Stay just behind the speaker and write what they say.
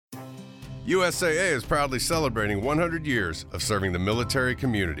USAA is proudly celebrating 100 years of serving the military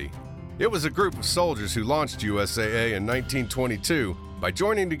community. It was a group of soldiers who launched USAA in 1922 by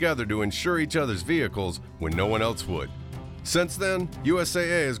joining together to insure each other's vehicles when no one else would. Since then,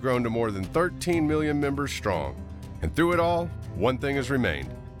 USAA has grown to more than 13 million members strong. And through it all, one thing has remained.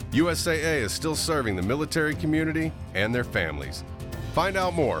 USAA is still serving the military community and their families. Find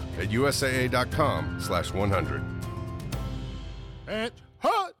out more at usaa.com/100. And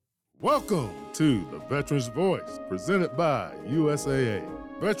hut! Welcome to the Veterans Voice, presented by USAA.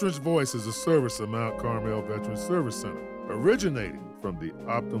 Veterans Voice is a service of Mount Carmel Veterans Service Center, originating from the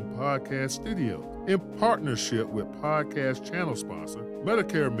Optum Podcast Studio in partnership with podcast channel sponsor,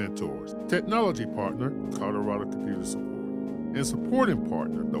 Medicare Mentors, technology partner, Colorado Computer Support, and supporting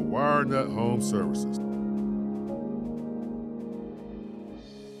partner, the WireNut Home Services.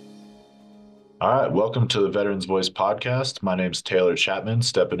 All right, welcome to the Veterans Voice podcast. My name's Taylor Chapman,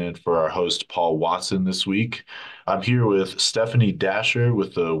 stepping in for our host, Paul Watson, this week. I'm here with Stephanie Dasher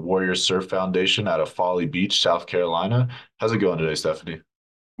with the Warrior Surf Foundation out of Folly Beach, South Carolina. How's it going today, Stephanie?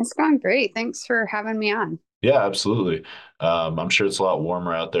 It's going great. Thanks for having me on. Yeah, absolutely. I'm sure it's a lot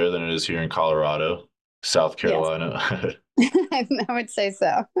warmer out there than it is here in Colorado, South Carolina. Yes. I would say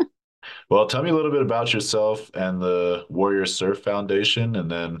so. Well, tell me a little bit about yourself and the Warrior Surf Foundation,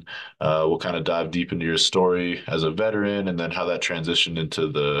 and then we'll kind of dive deep into your story as a veteran and then how that transitioned into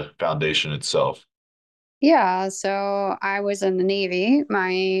the foundation itself. Yeah, so I was in the Navy.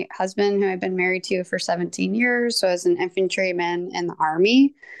 My husband, who I've been married to for 17 years, was an infantryman in the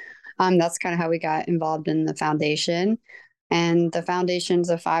Army. That's kind of how we got involved in the foundation. And the foundation's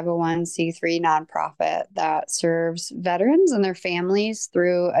a 501c3 nonprofit that serves veterans and their families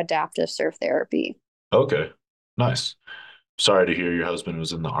through adaptive surf therapy. Okay, nice. Sorry to hear your husband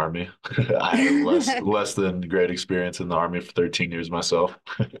was in the Army. I had less than great experience in the Army for 13 years myself.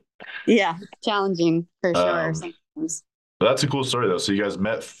 Yeah, challenging for sure sometimes. But that's a cool story, though. So you guys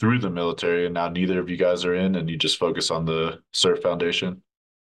met through the military, and now neither of you guys are in, and you just focus on the Surf Foundation?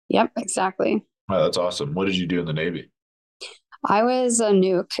 Yep, exactly. Wow, that's awesome. What did you do in the Navy? I was a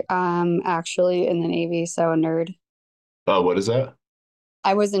nuke, actually, in the Navy, so a nerd. Oh, what is that?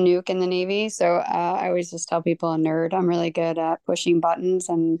 I was a nuke in the Navy, so I always just tell people a nerd. I'm really good at pushing buttons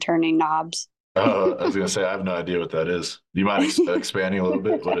and turning knobs. I was going to say, I have no idea what that is. Do you mind expanding a little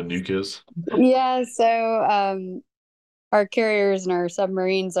bit what a nuke is? Yeah, so our carriers and our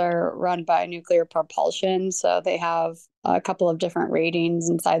submarines are run by nuclear propulsion, so they have a couple of different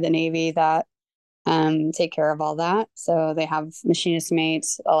ratings inside the Navy that take care of all that. So they have machinist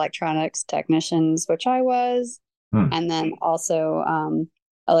mates, electronics technicians, which I was, and then also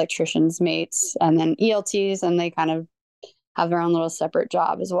electricians mates, and then ELTs, and they kind of have their own little separate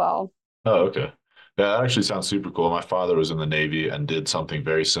job as well. Oh, okay. Yeah, that actually sounds super cool. My father was in the Navy and did something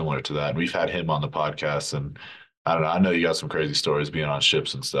very similar to that. And we've had him on the podcast, and I don't know, I know you got some crazy stories being on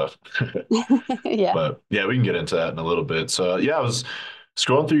ships and stuff. Yeah. But yeah, we can get into that in a little bit. So yeah, I was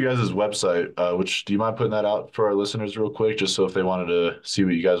scrolling through you guys' website, which, do you mind putting that out for our listeners real quick, just so if they wanted to see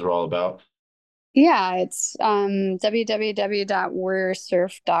what you guys were all about? Yeah, it's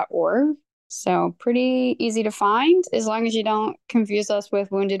www.warriorsurf.org. So pretty easy to find, as long as you don't confuse us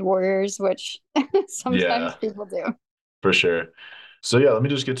with Wounded Warriors, which sometimes people do. For sure. So yeah, let me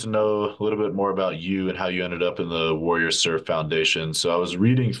just get to know a little bit more about you and how you ended up in the Warrior Surf Foundation. So I was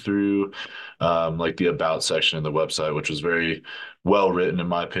reading through like the About section in the website, which was very well written in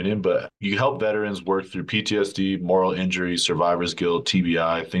my opinion, but you help veterans work through PTSD, moral injury, survivor's guilt,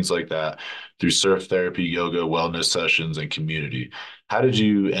 TBI, things like that, through surf therapy, yoga, wellness sessions, and community. How did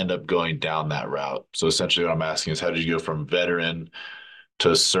you end up going down that route? So essentially what I'm asking is, how did you go from veteran to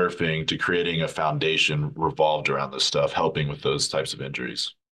surfing to creating a foundation revolved around this stuff, helping with those types of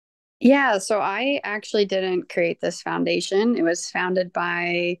injuries? Yeah, so I actually didn't create this foundation. It was founded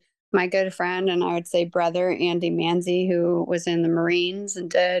by my good friend and I would say brother, Andy Manzi, who was in the Marines and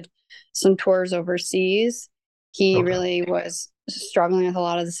did some tours overseas. He really was struggling with a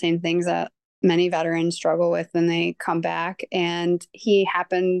lot of the same things that many veterans struggle with when they come back. And he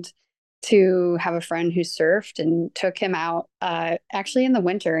happened to have a friend who surfed and took him out actually in the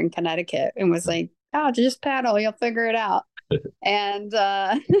winter in Connecticut and was like, oh, just paddle, you'll figure it out. And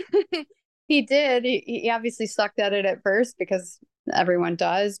he did. He obviously sucked at it at first because everyone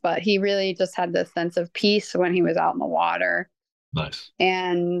does, but he really just had this sense of peace when he was out in the water. Nice.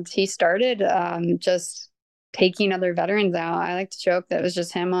 And he started just taking other veterans out. I like to joke that it was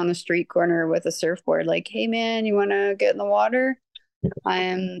just him on the street corner with a surfboard, like, hey man, you want to get in the water?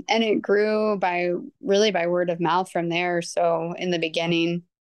 And it grew by word of mouth from there. So in the beginning,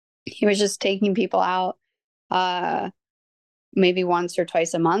 he was just taking people out maybe once or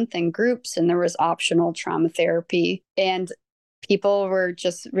twice a month in groups, and there was optional trauma therapy. And people were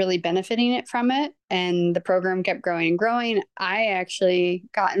just really benefiting it from it. And the program kept growing and growing. I actually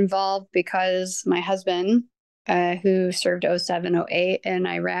got involved because my husband, who served 07, 08 in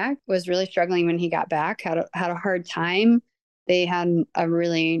Iraq, was really struggling when he got back, had a hard time. They had a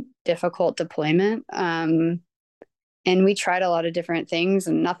really difficult deployment. And we tried a lot of different things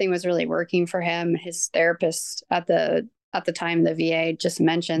and nothing was really working for him. His therapist at the time, the VA, just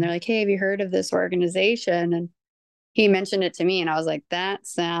mentioned, they're like, hey, have you heard of this organization? And he mentioned it to me and I was like, that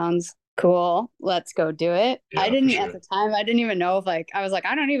sounds cool. Let's go do it. Yeah, I didn't sure. at the time, I didn't even know if I was like,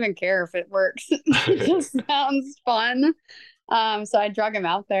 I don't even care if it works. It just sounds fun. So I drug him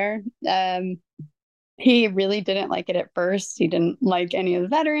out there. He really didn't like it at first. He didn't like any of the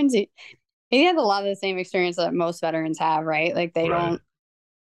veterans. He had a lot of the same experience that most veterans have, right? Like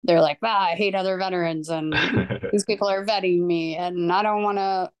they're like, I hate other veterans and these people are vetting me and I don't want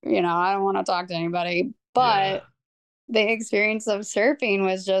to talk to anybody. But the experience of surfing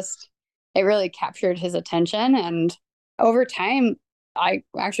was it really captured his attention. And over time, I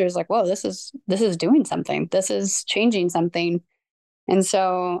actually was like, whoa, this is doing something. This is changing something. And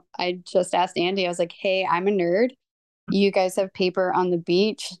so I just asked Andy, I was like, hey, I'm a nerd. You guys have paper on the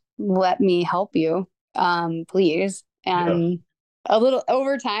beach. Let me help you, please. And a little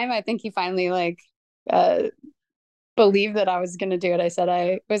over time, I think he finally believed that I was going to do what I said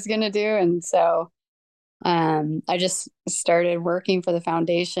I was going to do. And so I just started working for the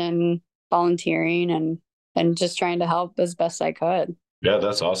foundation, volunteering and just trying to help as best I could. Yeah,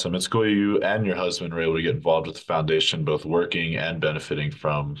 that's awesome. It's cool you and your husband were able to get involved with the foundation, both working and benefiting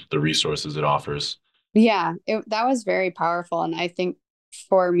from the resources it offers. Yeah, that was very powerful. And I think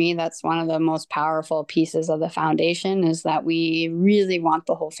for me, that's one of the most powerful pieces of the foundation is that we really want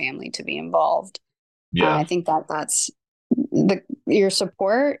the whole family to be involved. Yeah. I think that's your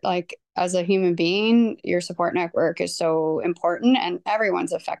support, like as a human being, your support network is so important and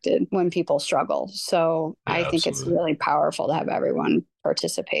everyone's affected when people struggle. So Yeah, I think absolutely. it's really powerful to have everyone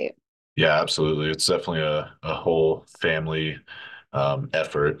participate. Yeah, absolutely. It's definitely a whole family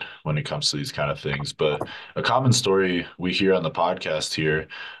effort when it comes to these kind of things. But a common story we hear on the podcast here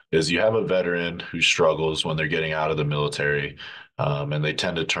is you have a veteran who struggles when they're getting out of the military, and they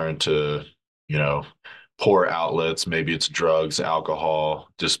tend to turn to, you know, poor outlets. Maybe it's drugs, alcohol,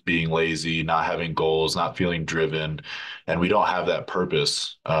 just being lazy, not having goals, not feeling driven, and we don't have that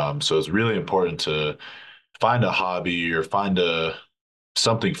purpose. So it's really important to find a hobby or find a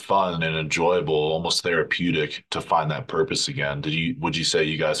something fun and enjoyable, almost therapeutic to find that purpose again. Would you say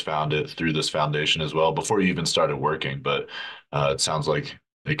you guys found it through this foundation as well before you even started working? But it sounds like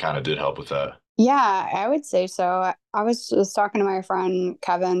it kind of did help with that. Yeah, I would say so. I was just talking to my friend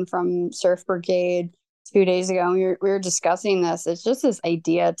Kevin from Surf Brigade 2 days ago, and we were discussing this. It's just this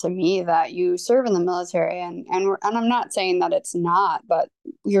idea to me that you serve in the military, and I'm not saying that it's not, but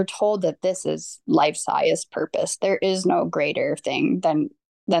you're told that this is life's highest purpose. There is no greater thing than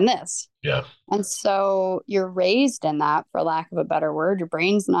this. Yeah. And so you're raised in that, for lack of a better word. Your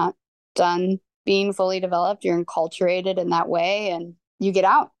brain's not done being fully developed. You're enculturated in that way, and you get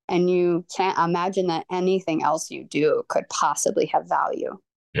out and you can't imagine that anything else you do could possibly have value.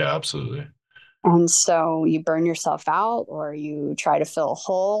 Yeah, absolutely. And so you burn yourself out or you try to fill a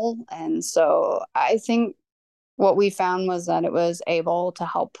hole. And so I think what we found was that it was able to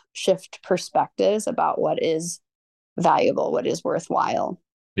help shift perspectives about what is valuable, what is worthwhile.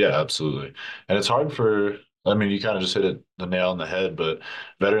 Yeah, absolutely. And it's hard I mean, you kind of just hit the nail on the head, but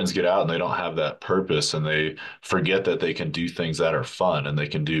veterans get out and they don't have that purpose and they forget that they can do things that are fun and they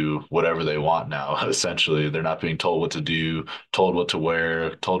can do whatever they want now. Essentially, they're not being told what to do, told what to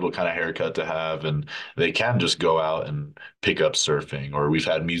wear, told what kind of haircut to have, and they can just go out and pick up surfing. Or we've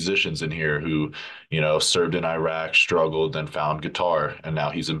had musicians in here who, served in Iraq, struggled, then found guitar, and now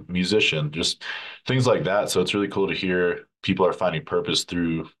he's a musician. Just things like that. So it's really cool to hear people are finding purpose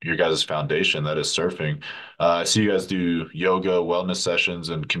through your guys' foundation that is surfing. I see you guys do yoga, wellness sessions,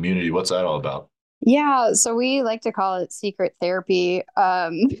 and community. What's that all about? Yeah, so we like to call it secret therapy,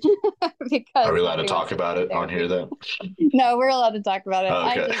 because are we allowed to talk about it on here then? No, we're allowed to talk about it.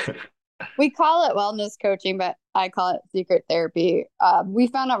 Oh, okay. We call it wellness coaching, but I call it secret therapy. We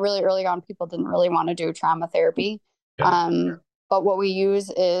found out really early on people didn't really want to do trauma therapy. Yeah. But what we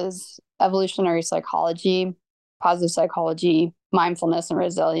use is evolutionary psychology, positive psychology, mindfulness, and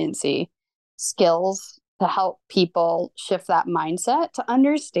resiliency skills to help people shift that mindset to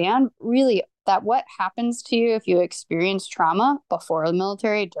understand really that what happens to you if you experience trauma before the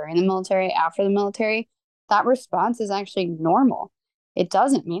military, during the military, after the military, that response is actually normal. It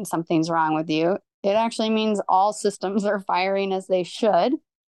doesn't mean something's wrong with you. It actually means all systems are firing as they should.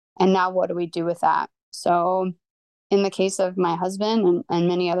 And now what do we do with that? So in the case of my husband and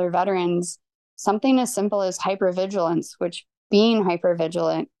many other veterans, something as simple as hypervigilance, which being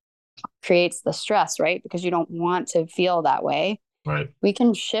hypervigilant creates the stress, right? Because you don't want to feel that way. Right. We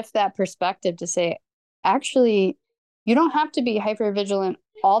can shift that perspective to say, actually, you don't have to be hypervigilant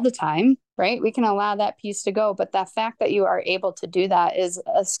all the time, right? We can allow that piece to go. But that fact that you are able to do that is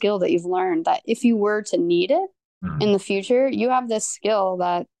a skill that you've learned, that if you were to need it in the future, you have this skill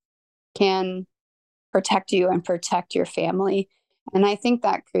that can protect you and protect your family. And I think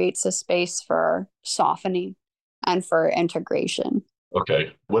that creates a space for softening and for integration.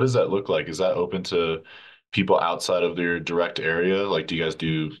 Okay. What does that look like? Is that open to people outside of their direct area? Like, do you guys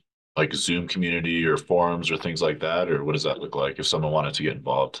do like Zoom community or forums or things like that? Or what does that look like if someone wanted to get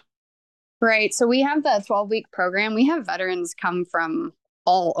involved? Right. So we have the 12-week program. We have veterans come from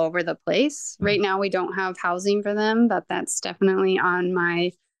all over the place. Right now, we don't have housing for them, but that's definitely on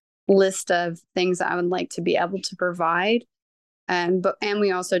my list of things that I would like to be able to provide. And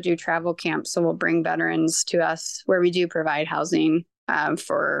we also do travel camps. So we'll bring veterans to us where we do provide housing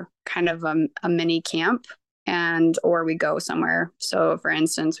for kind of a mini camp, or we go somewhere. So for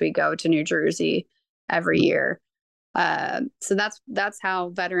instance, we go to New Jersey every year. So that's how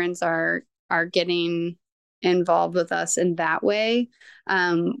veterans are getting involved with us in that way.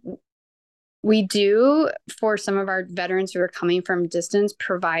 We do, for some of our veterans who are coming from distance,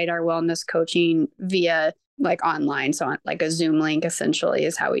 provide our wellness coaching via like online. So like a Zoom link essentially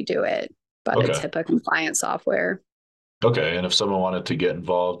is how we do it, but it's HIPAA compliant software. Okay. And if someone wanted to get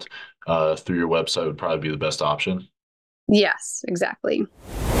involved through your website would probably be the best option. Yes, exactly.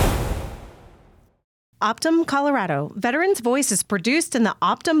 Optum Colorado. Veterans Voice is produced in the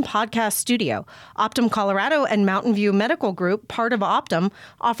Optum Podcast Studio. Optum Colorado and Mountain View Medical Group, part of Optum,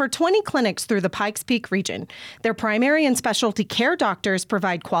 offer 20 clinics through the Pikes Peak region. Their primary and specialty care doctors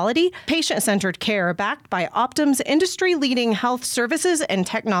provide quality, patient-centered care backed by Optum's industry-leading health services and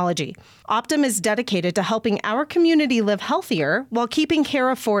technology. Optum is dedicated to helping our community live healthier while keeping care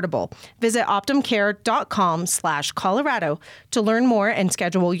affordable. Visit optumcare.com/Colorado to learn more and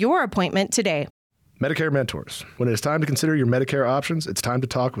schedule your appointment today. Medicare Mentors. When it is time to consider your Medicare options, it's time to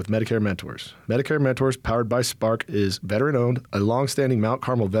talk with Medicare Mentors. Medicare Mentors, powered by Spark, is veteran-owned, a long-standing Mount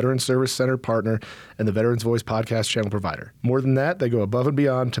Carmel Veterans Service Center partner, and the Veterans Voice podcast channel provider. More than that, they go above and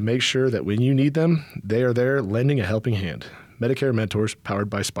beyond to make sure that when you need them, they are there lending a helping hand. Medicare Mentors, powered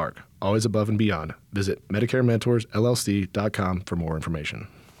by Spark. Always above and beyond. Visit MedicareMentorsLLC.com for more information.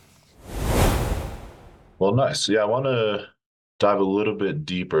 Well, nice. Yeah, I want to dive a little bit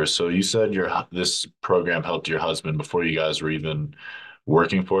deeper. So you said this program helped your husband before you guys were even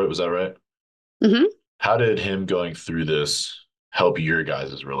working for it. Was that right? Mm-hmm. How did him going through this help your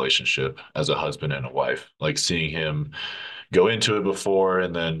guys' relationship as a husband and a wife? Like seeing him go into it before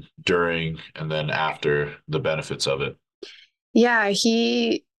and then during and then after, the benefits of it. Yeah,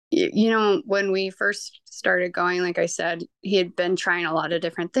 when we first started going, like I said, he had been trying a lot of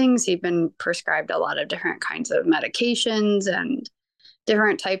different things. He'd been prescribed a lot of different kinds of medications and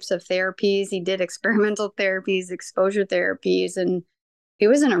different types of therapies. He did experimental therapies, exposure therapies, and he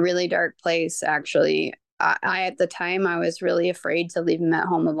was in a really dark place, actually. I at the time, I was really afraid to leave him at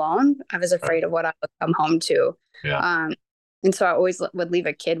home alone. I was afraid of what I would come home to. Yeah. And so I always would leave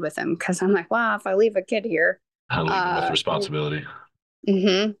a kid with him because I'm like, wow, if I leave a kid here, I leave him with responsibility.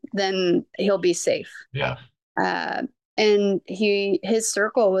 Then he'll be safe. Yeah. And his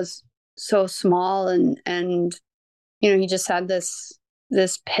circle was so small and he just had this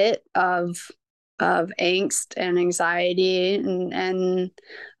pit of angst and anxiety and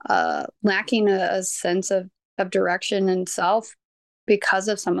lacking a sense of direction and self because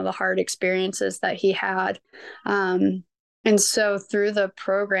of some of the hard experiences that he had. And so through the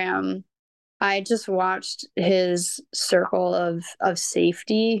program, I just watched his circle of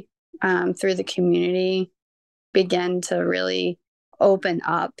safety through the community begin to really open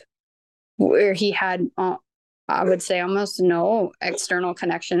up, where he had, I would say, almost no external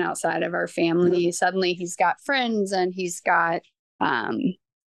connection outside of our family. Suddenly he's got friends and he's got,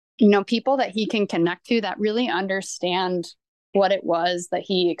 people that he can connect to that really understand what it was that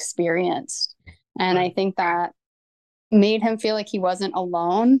he experienced. And I think that made him feel like he wasn't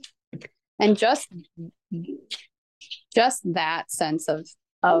alone. And just that sense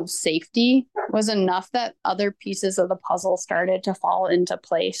of safety was enough that other pieces of the puzzle started to fall into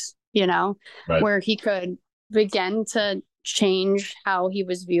place, Right. Where he could begin to change how he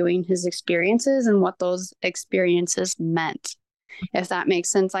was viewing his experiences and what those experiences meant, if that makes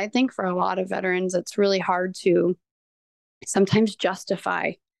sense. I think for a lot of veterans, it's really hard to sometimes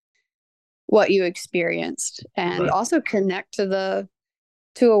justify what you experienced, and Right. also connect to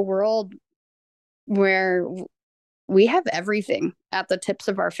a world where we have everything at the tips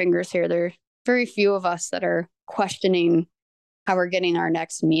of our fingers here. There are very few of us that are questioning how we're getting our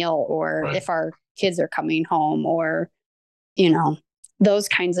next meal, or Right. if our kids are coming home, or, you know, those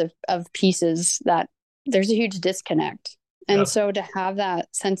kinds of pieces. That there's a huge disconnect. Yeah. And so to have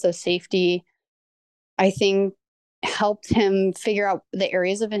that sense of safety, I think, helped him figure out the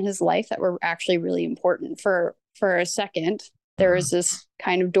areas of in his life that were actually really important. For a second, there was this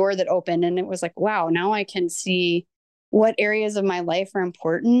kind of door that opened, and it was like, wow, now I can see what areas of my life are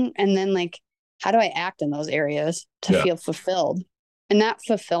important, and then, like, how do I act in those areas to Yeah. feel fulfilled? And that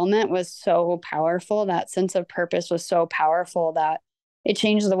fulfillment was so powerful. That sense of purpose was so powerful that it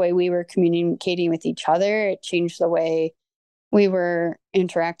changed the way we were communicating with each other. It changed the way we were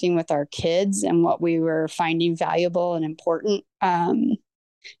interacting with our kids and what we were finding valuable and important. And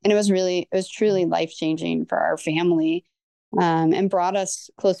it was truly life changing for our family, and brought us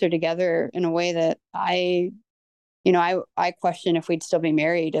closer together in a way that I question if we'd still be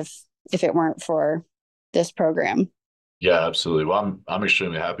married if it weren't for this program. Yeah, absolutely. Well, I'm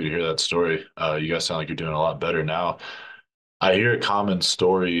extremely happy to hear that story. You guys sound like you're doing a lot better now. I hear a common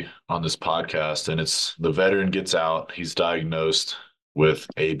story on this podcast, and it's the veteran gets out, he's diagnosed with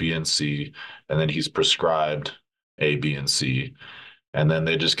A, B, and C, and then he's prescribed A, B, and C. And then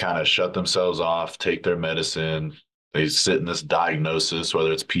they just kind of shut themselves off, take their medicine. They sit in this diagnosis,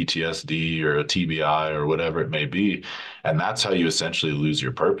 whether it's PTSD or a TBI or whatever it may be. And that's how you essentially lose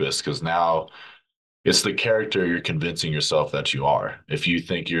your purpose, because now it's the character you're convincing yourself that you are. If you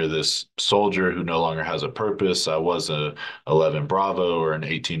think you're this soldier who no longer has a purpose, I was a 11 Bravo or an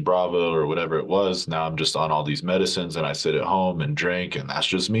 18 Bravo or whatever it was. Now I'm just on all these medicines and I sit at home and drink, and that's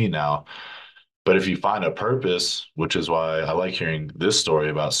just me now. But if you find a purpose, which is why I like hearing this story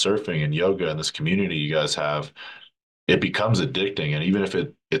about surfing and yoga and this community you guys have, it becomes addicting. And even if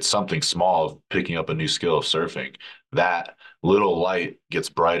it's something small, picking up a new skill of surfing, that little light gets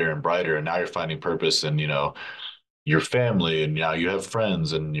brighter and brighter. And now you're finding purpose in, your family, and now you have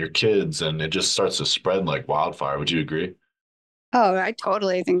friends and your kids, and it just starts to spread like wildfire. Would you agree? Oh, I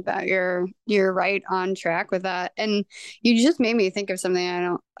totally think that you're right on track with that. And you just made me think of something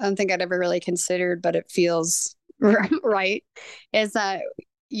I don't think I'd ever really considered, but it feels right. Is that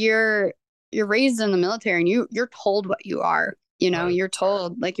you're you're raised in the military, and you're told what you are. Right. You're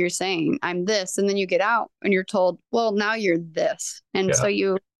told, like you're saying, I'm this, and then you get out and you're told, well, now you're this. And Yeah. so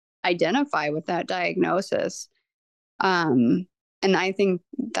you identify with that diagnosis. Um, and I think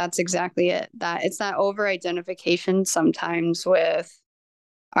that's exactly it. That it's that over identification sometimes with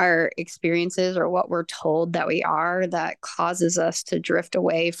our experiences or what we're told that we are that causes us to drift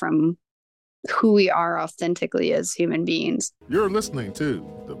away from who we are authentically as human beings. You're listening to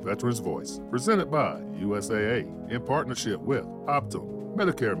The Veteran's Voice, presented by USAA in partnership with Optum,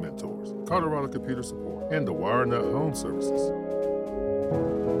 Medicare Mentors, Colorado Computer Support, and the WireNut Home Services.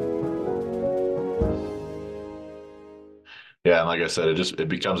 Yeah, and like I said, it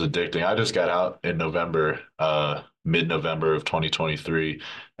becomes addicting. I just got out in November, mid-November of 2023,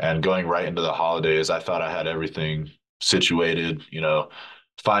 and going right into the holidays, I thought I had everything situated,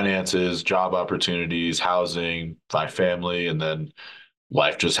 finances, job opportunities, housing, my family, and then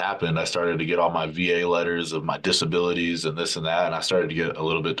life just happened. I started to get all my VA letters of my disabilities and this and that, and I started to get a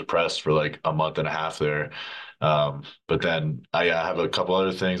little bit depressed for like a month and a half there. But then I have a couple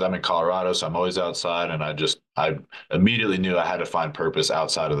other things. I'm in Colorado, so I'm always outside, and I immediately knew I had to find purpose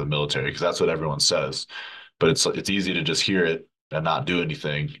outside of the military, because that's what everyone says. But it's easy to just hear it and not do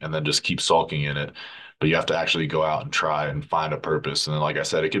anything, and then just keep sulking in it. But you have to actually go out and try and find a purpose. And then, like I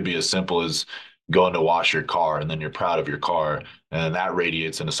said, it could be as simple as going to wash your car, and then you're proud of your car, and then that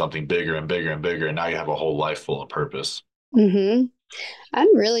radiates into something bigger and bigger and bigger, and now you have a whole life full of purpose. Mm-hmm. And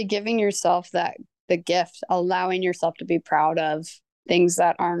really giving yourself the gift, allowing yourself to be proud of things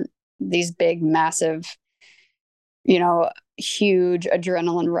that aren't these big, massive, huge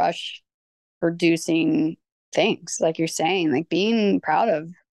adrenaline rush producing things, like you're saying, like being proud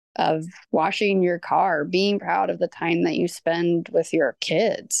of washing your car, being proud of the time that you spend with your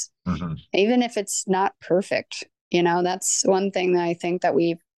kids, Mm-hmm. even if it's not perfect. That's one thing that I think that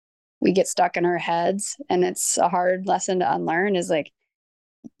we get stuck in our heads, and it's a hard lesson to unlearn, is like,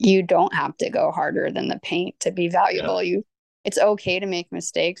 you don't have to go harder than the paint to be valuable. It's okay to make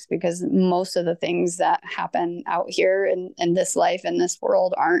mistakes, because most of the things that happen out here in this life, in this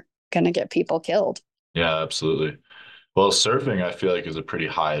world, aren't going to get people killed. Yeah, absolutely. Well, surfing, I feel like, is a pretty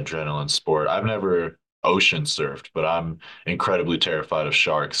high adrenaline sport. I've never ocean surfed, but I'm incredibly terrified of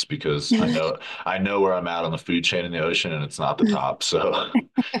sharks, because I know where I'm at on the food chain in the ocean, and it's not the top. So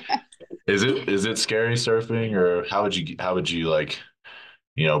Is it scary surfing, or how would you like,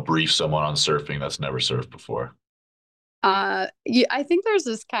 brief someone on surfing that's never surfed before? Yeah, I think there's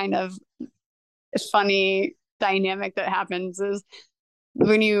this kind of funny dynamic that happens is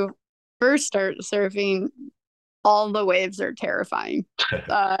when you first start surfing, all the waves are terrifying.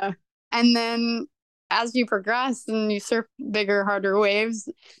 And then as you progress and you surf bigger, harder waves,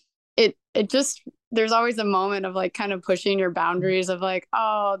 it just there's always a moment of like kind of pushing your boundaries of like,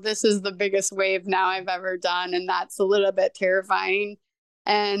 oh, this is the biggest wave now I've ever done, and that's a little bit terrifying.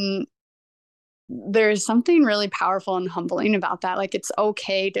 And there's something really powerful and humbling about that. Like it's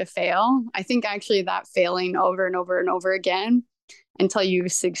okay to fail. I think actually that failing over and over and over again until you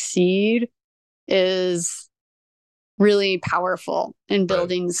succeed is really powerful in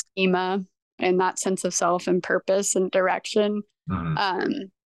building schema and that sense of self and purpose and direction. Mhm.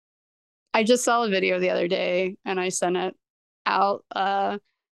 I just saw a video the other day and I sent it out to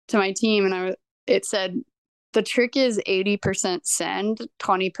my team, and it said the trick is 80% send,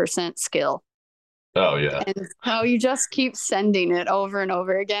 20% skill. Oh yeah. And so you just keep sending it over and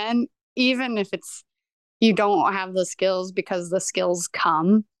over again, even if you don't have the skills, because the skills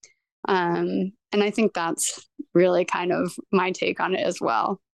come. And I think that's really kind of my take on it as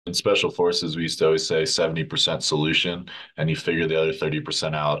well. In special forces, we used to always say 70% solution, and you figure the other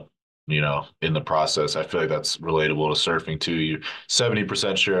 30% out, in the process. I feel like that's relatable to surfing too. You're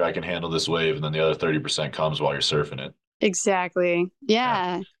 70% sure I can handle this wave, and then the other 30% comes while you're surfing it. Exactly.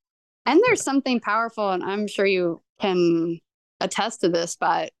 Yeah. Yeah. And there's something powerful, and I'm sure you can attest to this,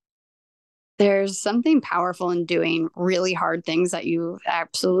 but there's something powerful in doing really hard things that you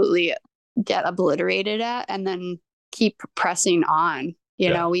absolutely get obliterated at and then keep pressing on.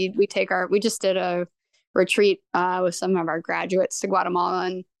 Yeah. We just did a retreat with some of our graduates to Guatemala,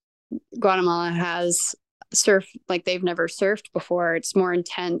 and Guatemala has surf like they've never surfed before. It's more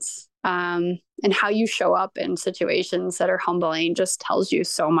intense. And how you show up in situations that are humbling just tells you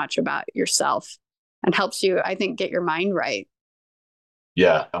so much about yourself and helps you, I think, get your mind right.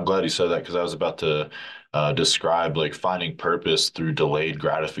 Yeah, I'm glad you said that, because I was about to describe like finding purpose through delayed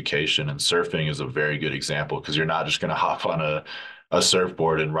gratification, and surfing is a very good example, because you're not just going to hop on a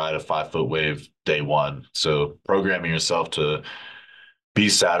surfboard and ride a 5 foot wave day one. So programming yourself to be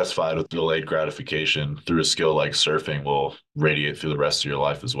satisfied with delayed gratification through a skill like surfing will radiate through the rest of your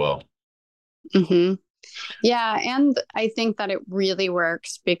life as well. Mm-hmm. Yeah. And I think that it really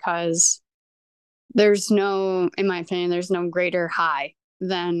works because in my opinion, there's no greater high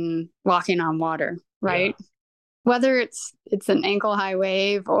than walking on water, right? Yeah. Whether it's an ankle high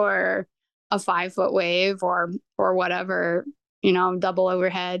wave or a 5 foot wave or whatever, double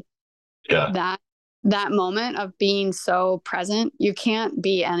overhead, Yeah. that moment of being so present, you can't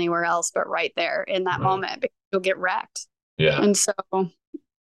be anywhere else but right there in that Right. moment, because you'll get wrecked. Yeah. And so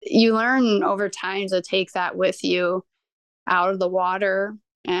you learn over time to take that with you out of the water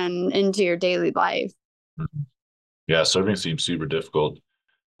and into your daily life. Mhm. Yeah. Surfing seems super difficult.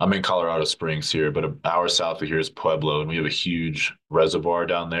 I'm in Colorado Springs here, but an hour south of here is Pueblo, and we have a huge reservoir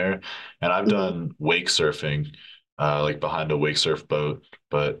down there. And I've Mhm. done wake surfing, like behind a wake surf boat,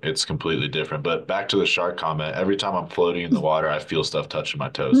 but it's completely different. But back to the shark comment, every time I'm floating in the water, I feel stuff touching my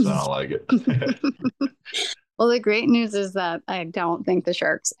toes, and I don't like it. Well, the great news is that I don't think the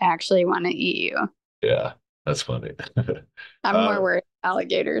sharks actually want to eat you. Yeah, that's funny. I'm more worried about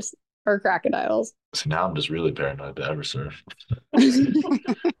alligators or crocodiles. So now I'm just really paranoid to ever surf.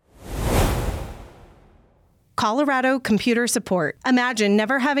 Colorado Computer Support. Imagine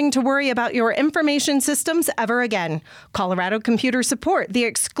never having to worry about your information systems ever again. Colorado Computer Support, the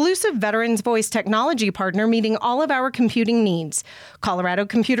exclusive Veterans Voice technology partner meeting all of our computing needs. Colorado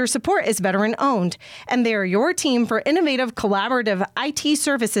Computer Support is veteran-owned, and they are your team for innovative, collaborative IT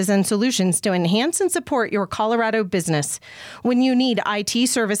services and solutions to enhance and support your Colorado business. When you need IT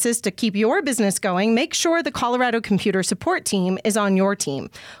services to keep your business going, make sure the Colorado Computer Support team is on your team.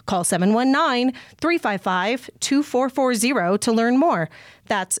 Call 719-355-2440 to learn more.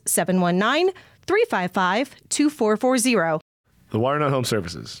 That's 719-355-2440. The WireNut Home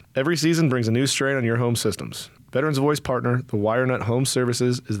Services. Every season brings a new strain on your home systems. Veterans Voice partner, the WireNut Home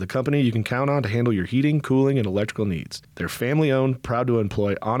Services, is the company you can count on to handle your heating, cooling, and electrical needs. They're family-owned, proud to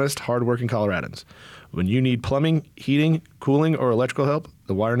employ honest, hardworking Coloradans. When you need plumbing, heating, cooling, or electrical help,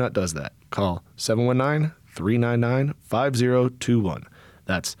 the WireNut does that. Call 719-399-5021.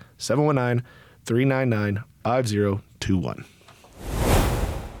 That's 719-399-5021.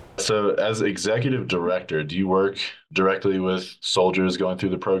 So, as executive director, do you work directly with soldiers going through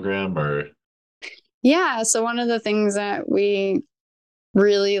the program, or? Yeah. So one of the things that we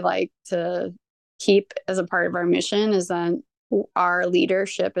really like to keep as a part of our mission is that our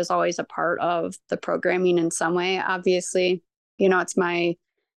leadership is always a part of the programming in some way. Obviously, it's my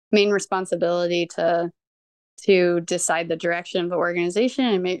main responsibility to decide the direction of the organization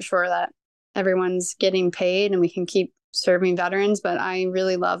and make sure that everyone's getting paid and we can keep serving veterans. But I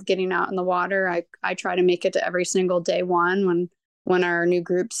really love getting out in the water. I try to make it to every single day one when our new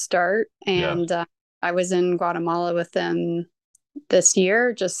groups start. And I was in Guatemala with them this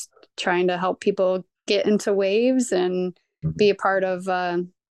year, just trying to help people get into waves and be a part of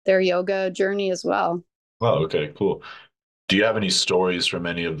their yoga journey as well. Oh, okay, cool. Do you have any stories from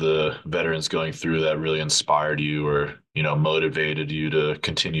any of the veterans going through that really inspired you or, motivated you to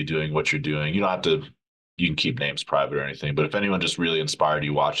continue doing what you're doing? You don't have to, you can keep names private or anything, but if anyone just really inspired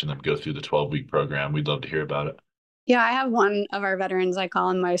you watching them go through the 12-week program, we'd love to hear about it. Yeah, I have one of our veterans, I call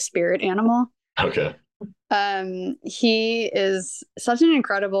him my spirit animal. Okay. He is such an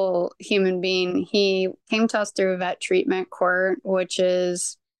incredible human being. He came to us through Vet Treatment Court, which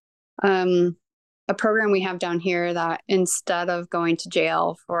is a program we have down here that instead of going to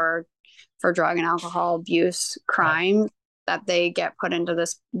jail for drug and alcohol abuse crime, that they get put into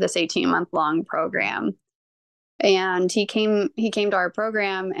this 18-month long program. And he came to our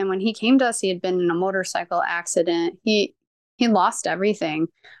program, and when he came to us, he had been in a motorcycle accident. He lost everything.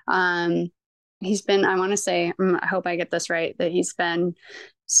 He's been, I want to say, I hope I get this right, that he's been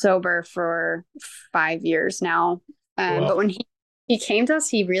sober for 5 years now. Wow. But when he came to us,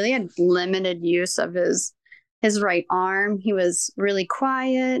 he really had limited use of his right arm. He was really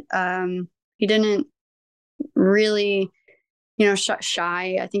quiet. He didn't really,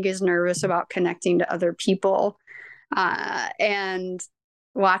 shy. I think he was nervous about connecting to other people. And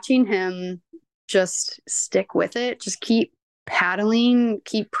watching him just stick with it, just keep paddling,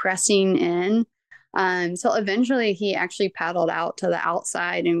 keep pressing in. So eventually he actually paddled out to the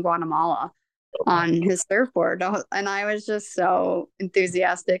outside in Guatemala on his surfboard. And I was just so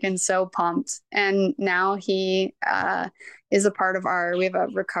enthusiastic and so pumped. And now he is a part of we have a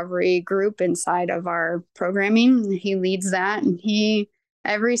recovery group inside of our programming. He leads that, and he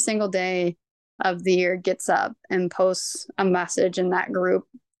every single day of the year gets up and posts a message in that group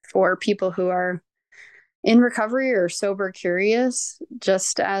for people who are in recovery or sober curious,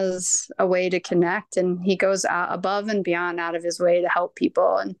 just as a way to connect. And he goes out above and beyond out of his way to help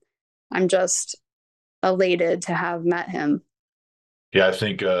people. And I'm just elated to have met him. Yeah, I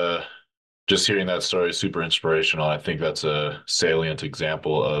think just hearing that story is super inspirational. I think that's a salient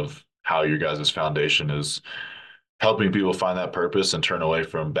example of how your guys' foundation is helping people find that purpose and turn away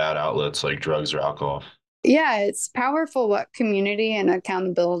from bad outlets like drugs or alcohol. Yeah, it's powerful what community and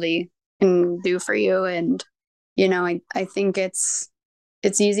accountability can do for you. And, I think it's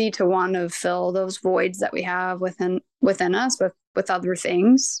easy to want to fill those voids that we have within us with other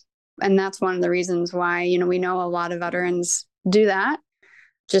things. And that's one of the reasons why, we know a lot of veterans do that,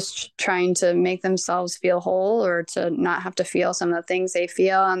 just trying to make themselves feel whole or to not have to feel some of the things they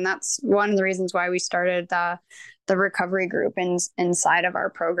feel. And that's one of the reasons why we started the recovery group inside of our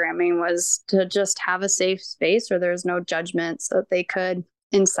programming, was to just have a safe space where there's no judgment, so that they could,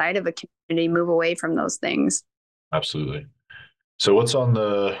 inside of a community, move away from those things. Absolutely. So what's on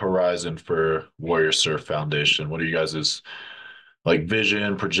the horizon for Warrior Surf Foundation? What are you guys'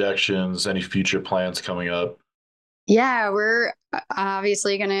 vision, projections, any future plans coming up? Yeah, we're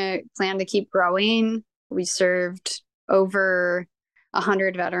obviously going to plan to keep growing. We served over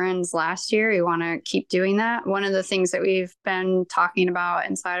 100 veterans last year. We want to keep doing that. One of the things that we've been talking about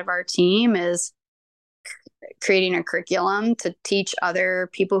inside of our team is creating a curriculum to teach other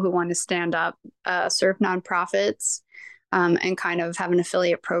people who want to stand up, surf nonprofits, and kind of have an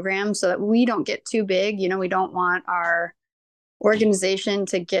affiliate program so that we don't get too big. We don't want our organization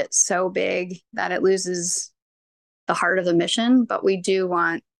to get so big that it loses the heart of the mission, but we do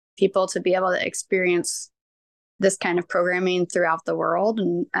want people to be able to experience this kind of programming throughout the world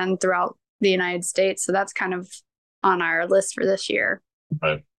and throughout the United States. So that's kind of on our list for this year.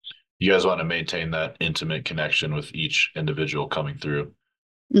 Right. You guys want to maintain that intimate connection with each individual coming through.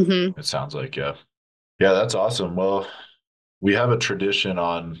 Mm-hmm. It sounds like, yeah. Yeah, that's awesome. Well, we have a tradition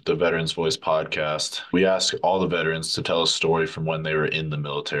on the Veterans Voice podcast. We ask all the veterans to tell a story from when they were in the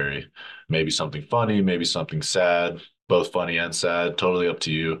military. Maybe something funny, maybe something sad, both funny and sad, totally up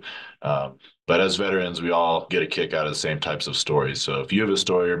to you. But as veterans, we all get a kick out of the same types of stories. So if you have a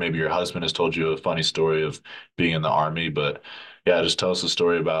story, or maybe your husband has told you a funny story of being in the Army, but yeah, just tell us a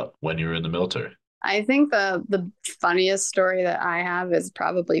story about when you were in the military. I think the funniest story that I have is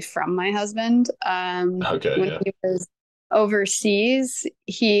probably from my husband. Okay, when he was overseas,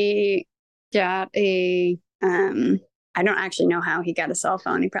 he got a I don't actually know how he got a cell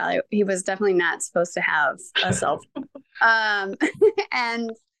phone. He was definitely not supposed to have a cell phone. And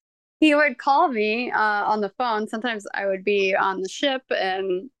he would call me on the phone. Sometimes I would be on the ship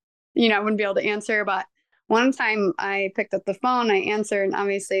and, I wouldn't be able to answer. But one time I picked up the phone, I answered, and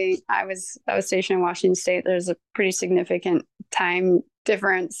obviously I was stationed in Washington State. There's a pretty significant time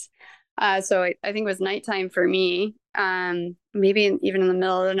difference. So I think it was nighttime for me, maybe even in the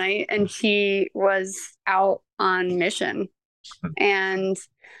middle of the night. And he was out on mission. And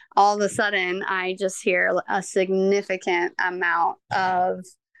all of a sudden, I just hear a significant amount of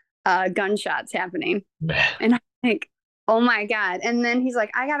gunshots happening. Man. And I think, oh my God. And then he's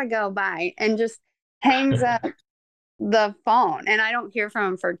like, I got to go, bye. And just hangs up the phone. And I don't hear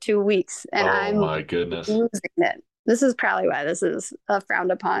from him for 2 weeks. And I'm my goodness, losing it. This is probably why this is a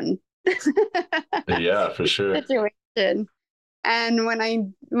frowned upon yeah, for sure. situation. And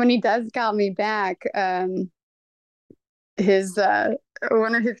when he does call me back, his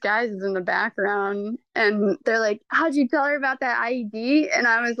one of his guys is in the background, and they're like, how'd you tell her about that IED? And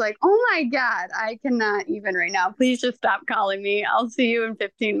I was like, oh my God, I cannot even right now. Please just stop calling me. I'll see you in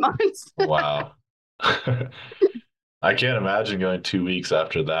 15 months. Wow. I can't imagine going 2 weeks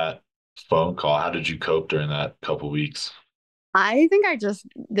after that phone call. How did you cope during that couple weeks? I think I just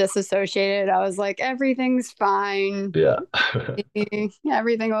disassociated. I was like, everything's fine. Yeah.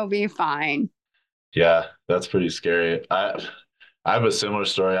 Everything will be fine. Yeah, that's pretty scary. I have a similar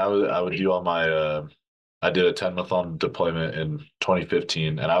story. I would do all my I did a 10-month-long deployment in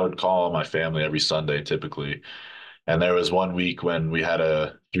 2015, and I would call my family every Sunday typically. And there was one week when we had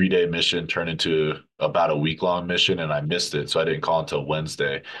a 3-day mission turn into about a week-long mission, and I missed it, so I didn't call until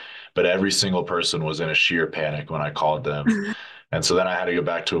Wednesday. But every single person was in a sheer panic when I called them. And so then I had to go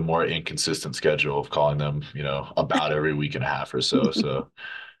back to a more inconsistent schedule of calling them, about every week and a half or so. So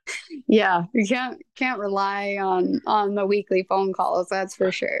yeah, you can't rely on the weekly phone calls, that's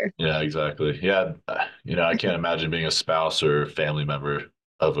for sure. yeah, exactly. Yeah, I can't imagine being a spouse or family member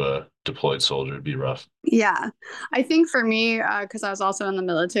of a deployed soldier. It'd be rough. Yeah, I think for me, because I was also in the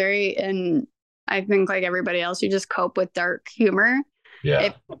military, and I think like everybody else, you just cope with dark humor.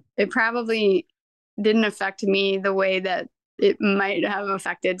 Yeah. It probably didn't affect me the way that it might have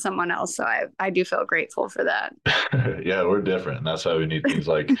affected someone else. So I do feel grateful for that. Yeah, we're different. That's why we need things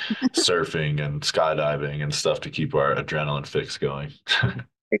like surfing and skydiving and stuff to keep our adrenaline fix going.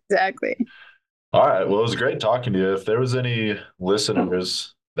 Exactly. All right. Well, it was great talking to you. If there was any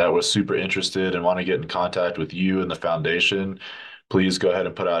listeners that was super interested and want to get in contact with you and the foundation, please go ahead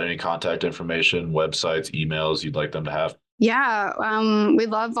and put out any contact information, websites, emails you'd like them to have. Yeah, we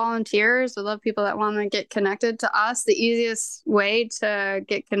love volunteers. We love people that want to get connected to us. The easiest way to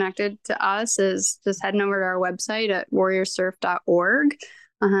get connected to us is just heading over to our website at warriorsurf.org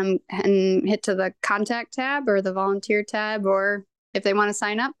and hit to the contact tab or the volunteer tab, or if they want to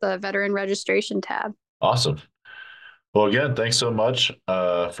sign up, the veteran registration tab. Awesome. Well, again, thanks so much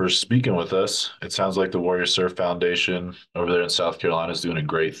for speaking with us. It sounds like the Warrior Surf Foundation over there in South Carolina is doing a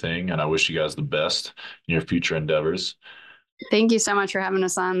great thing, and I wish you guys the best in your future endeavors. Thank you so much for having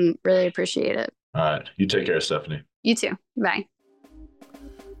us on. Really appreciate it. All right. You take care, Stephanie. You too. Bye.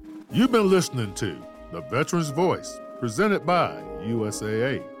 You've been listening to The Veteran's Voice, presented by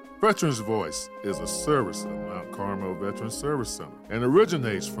USAA. Veteran's Voice is a service of Mount Carmel Veterans Service Center and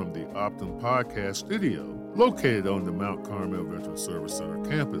originates from the Optum Podcast Studio, located on the Mount Carmel Veterans Service Center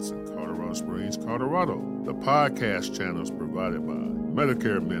campus in Colorado Springs, Colorado. The podcast channel is provided by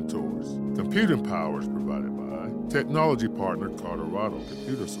Medicare Mentors. Computing power is provided by Technology Partner Colorado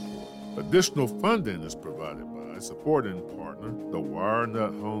Computer Support. Additional funding is provided by supporting partner, the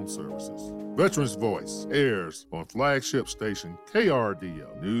WireNut Home Services. Veterans Voice airs on flagship station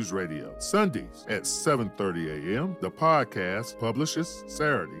KRDO News Radio Sundays at 7:30 a.m. The podcast publishes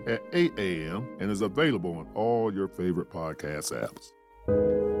Saturday at 8 a.m. and is available on all your favorite podcast apps.